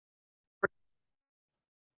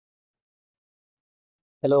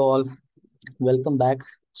Hello all, welcome back.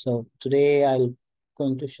 So today I'll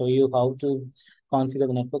going to show you how to configure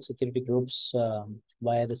the network security groups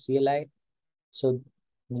via the CLI. So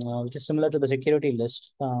which is similar to the security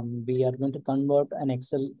list. We are going to convert an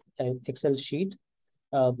Excel sheet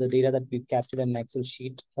of the data that we've captured in an Excel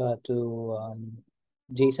sheet to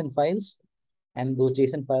JSON files, and those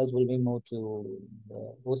JSON files will be moved to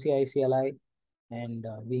the OCI CLI, and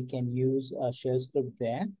we can use a shell script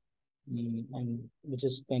there. And which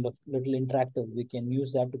is kind of little interactive. We can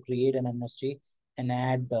use that to create an NSG and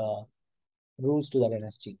add rules to that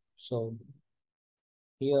NSG. So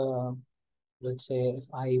here, let's say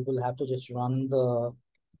I will have to just run the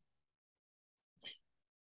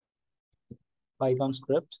Python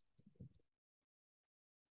script.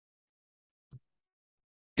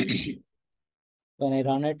 When I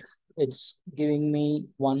run it, it's giving me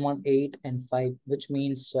 118 and 5, which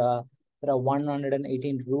means there are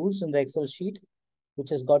 118 rules in the Excel sheet,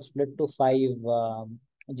 which has got split to 5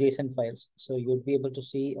 JSON files. So you'll be able to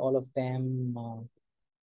see all of them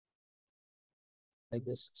like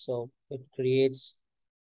this. So it creates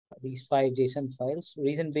these 5 JSON files.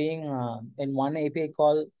 Reason being, in one API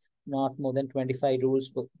call, not more than 25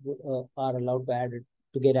 rules are allowed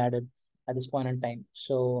to get added at this point in time.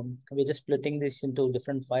 So we're just splitting this into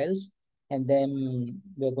different files, and then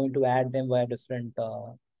we're going to add them via different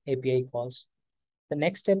API calls. The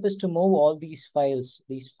next step is to move all these files,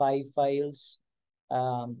 these 5 files,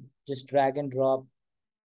 just drag and drop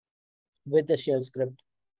with the shell script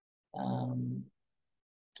to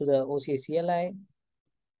the OCI CLI.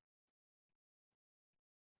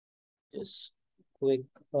 Just quick,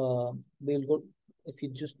 we'll go, if you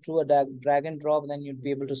just do a drag and drop, then you'd be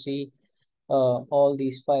able to see all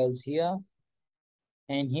these files here.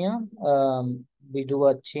 And here, we do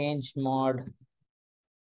a change mod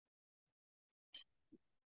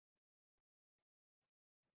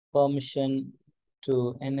permission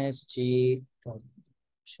to NSG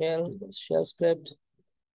shell script,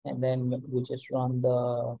 and then we just run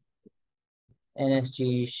the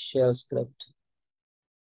NSG shell script.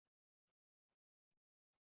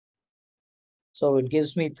 So it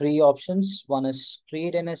gives me 3 options. One is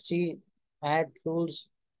create NSG, add rules,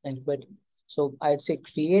 and quit. So I'd say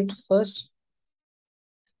create first.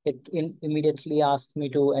 It immediately asks me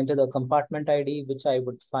to enter the compartment ID, which I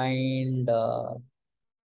would find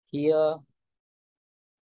here.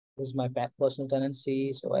 This is my personal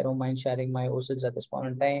tenancy, so I don't mind sharing my OSIDs at this point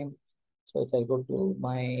in time. So if I go to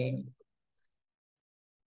my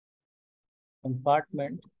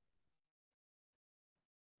compartment,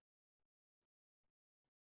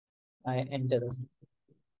 I enter the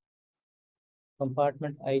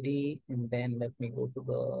compartment ID, and then let me go to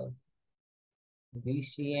the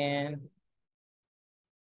VCN.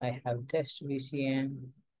 I have test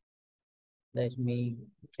VCN. Let me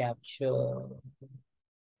capture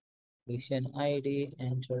VCN ID,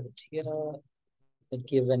 enter it here, and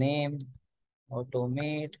give a name,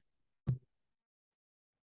 automate.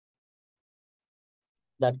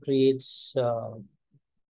 That creates a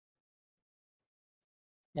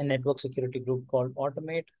network security group called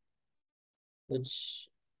automate, which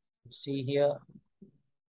you see here.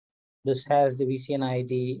 This has the VCN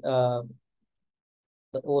ID.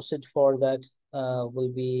 The OSID for that will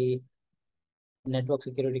be network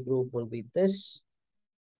security group will be this.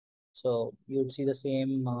 So you'd see the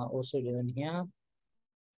same OSID in here.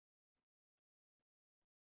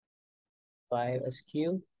 5 SQ.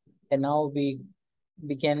 And now we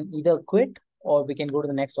can either quit or we can go to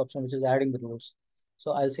the next option, which is adding the rules.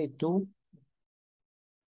 So I'll say 2.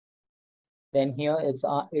 Then here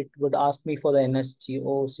it would ask me for the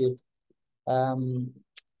NSGO SID.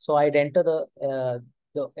 So I'd enter the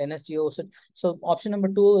NSGO SID. So option number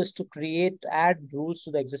 2 is to add rules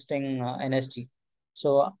to the existing NSG.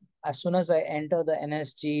 So as soon as I enter the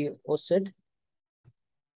NSG OSID,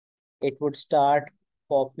 it would start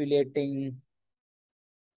populating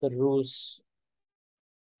the rules.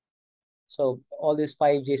 So all these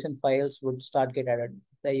 5 JSON files would start get added.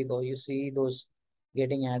 There you go. You see those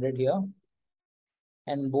getting added here,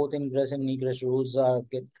 and both ingress and egress rules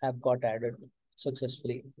have got added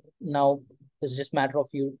successfully. Now it's just a matter of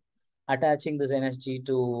you attaching this NSG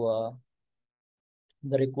to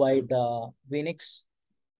the required Phoenix,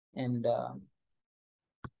 and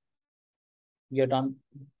you're done.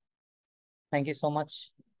 Thank you so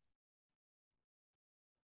much.